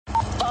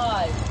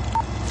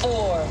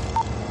4,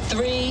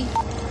 3,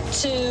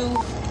 2,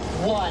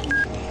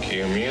 1.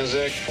 Cue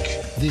music.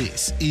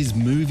 This is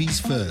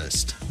Movies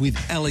First with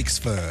Alex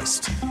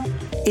First.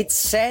 It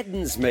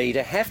saddens me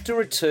to have to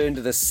return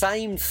to the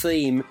same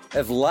theme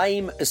of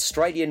lame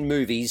Australian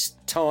movies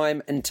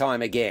time and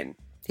time again.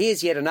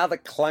 Here's yet another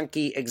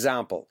clunky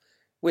example,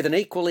 with an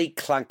equally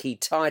clunky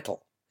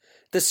title.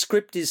 The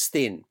script is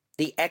thin,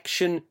 the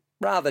action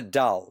rather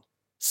dull,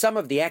 some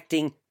of the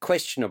acting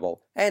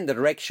questionable, and the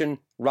direction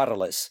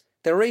rudderless.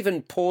 There are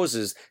even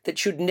pauses that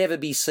should never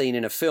be seen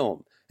in a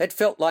film. It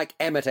felt like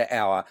amateur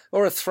hour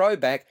or a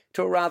throwback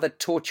to a rather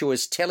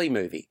tortuous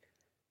telemovie.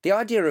 The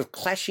idea of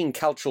clashing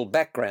cultural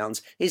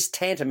backgrounds is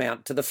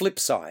tantamount to the flip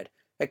side,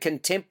 a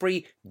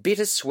contemporary,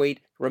 bittersweet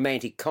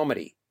romantic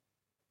comedy.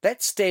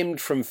 That stemmed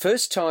from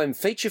first-time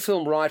feature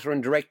film writer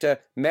and director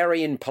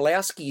Marion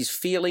Pawlowski's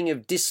feeling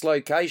of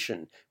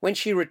dislocation when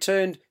she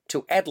returned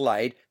to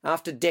Adelaide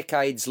after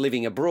decades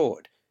living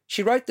abroad.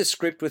 She wrote the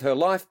script with her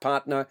life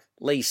partner,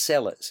 Lee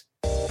Sellers.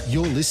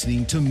 You're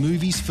listening to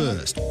Movies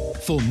First.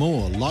 For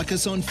more, like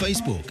us on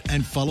Facebook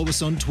and follow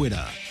us on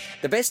Twitter.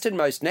 The best and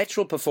most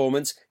natural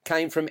performance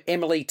came from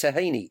Emily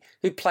Tahini,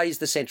 who plays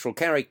the central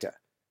character.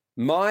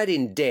 Mired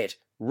in debt,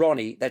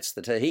 Ronnie, that's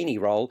the Tahini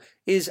role,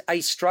 is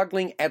a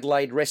struggling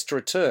Adelaide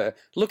restaurateur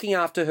looking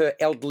after her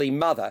elderly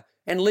mother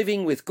and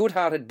living with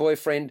good-hearted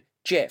boyfriend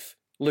Jeff,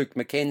 Luke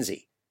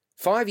Mackenzie.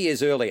 5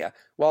 years earlier,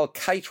 while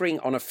catering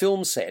on a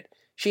film set,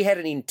 she had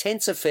an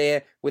intense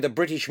affair with a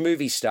British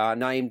movie star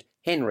named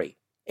Henry,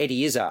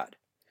 Eddie Izzard.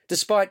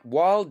 Despite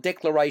wild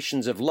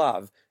declarations of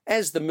love,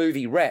 as the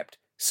movie wrapped,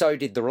 so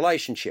did the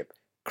relationship,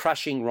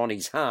 crushing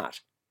Ronnie's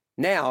heart.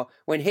 Now,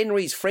 when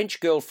Henry's French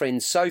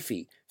girlfriend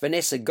Sophie,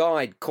 Vanessa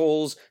Guide,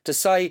 calls to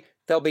say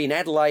they'll be in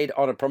Adelaide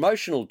on a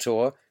promotional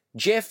tour,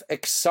 Jeff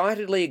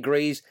excitedly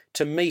agrees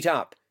to meet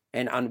up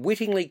and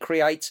unwittingly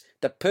creates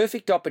the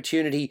perfect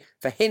opportunity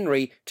for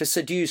Henry to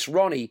seduce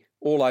Ronnie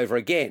all over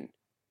again.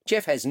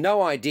 Jeff has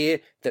no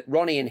idea that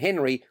Ronnie and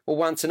Henry were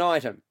once an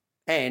item,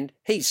 and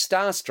he's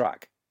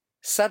starstruck.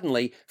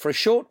 Suddenly, for a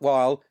short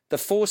while, the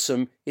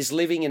foursome is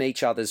living in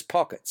each other's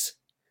pockets.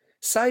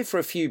 Save for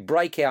a few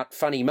breakout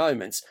funny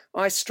moments,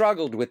 I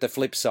struggled with the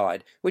flip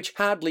side, which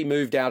hardly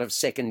moved out of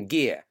second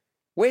gear.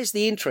 Where's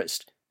the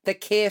interest? The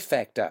care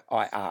factor,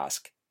 I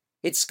ask.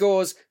 It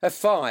scores a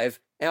 5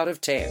 out of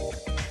 10.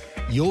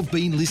 You've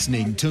been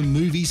listening to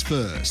Movies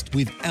First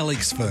with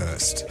Alex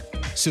First.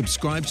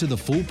 Subscribe to the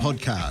full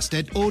podcast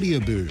at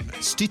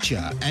Audioboom,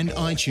 Stitcher and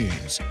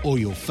iTunes, or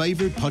your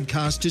favourite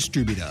podcast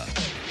distributor.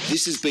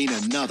 This has been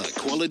another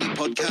quality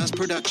podcast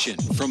production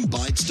from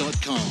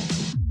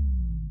Bytes.com.